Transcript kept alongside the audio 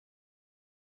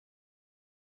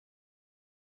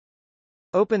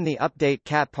Open the Update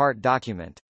Cat Part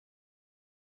document.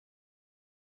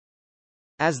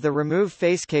 As the Remove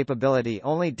Face capability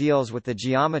only deals with the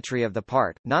geometry of the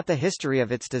part, not the history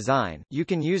of its design, you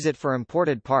can use it for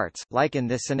imported parts, like in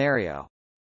this scenario.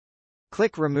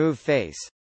 Click Remove Face.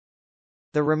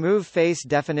 The Remove Face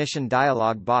definition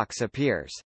dialog box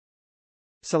appears.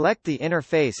 Select the inner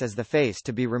face as the face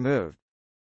to be removed.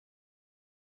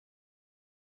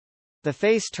 The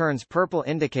face turns purple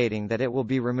indicating that it will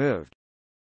be removed.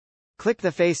 Click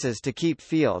the Faces to Keep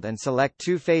field and select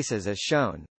two faces as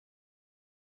shown.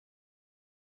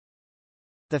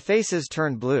 The faces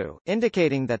turn blue,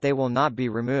 indicating that they will not be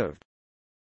removed.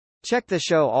 Check the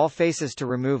Show All Faces to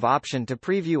Remove option to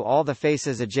preview all the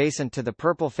faces adjacent to the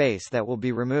purple face that will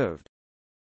be removed.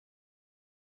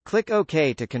 Click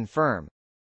OK to confirm.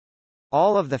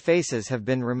 All of the faces have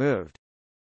been removed.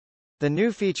 The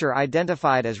new feature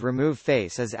identified as Remove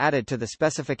Face is added to the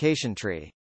specification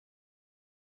tree.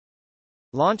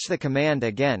 Launch the command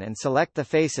again and select the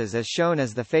faces as shown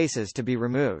as the faces to be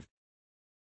removed.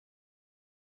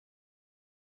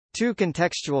 Two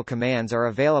contextual commands are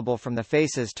available from the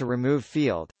Faces to Remove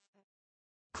field.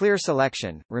 Clear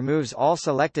Selection removes all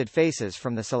selected faces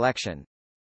from the selection.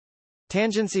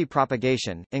 Tangency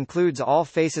Propagation includes all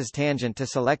faces tangent to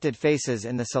selected faces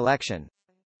in the selection.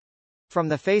 From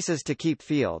the Faces to Keep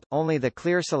field, only the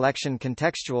Clear Selection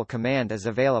contextual command is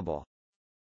available.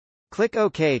 Click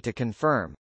OK to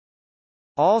confirm.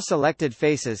 All selected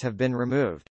faces have been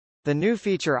removed. The new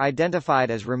feature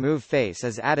identified as Remove Face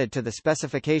is added to the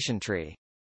specification tree.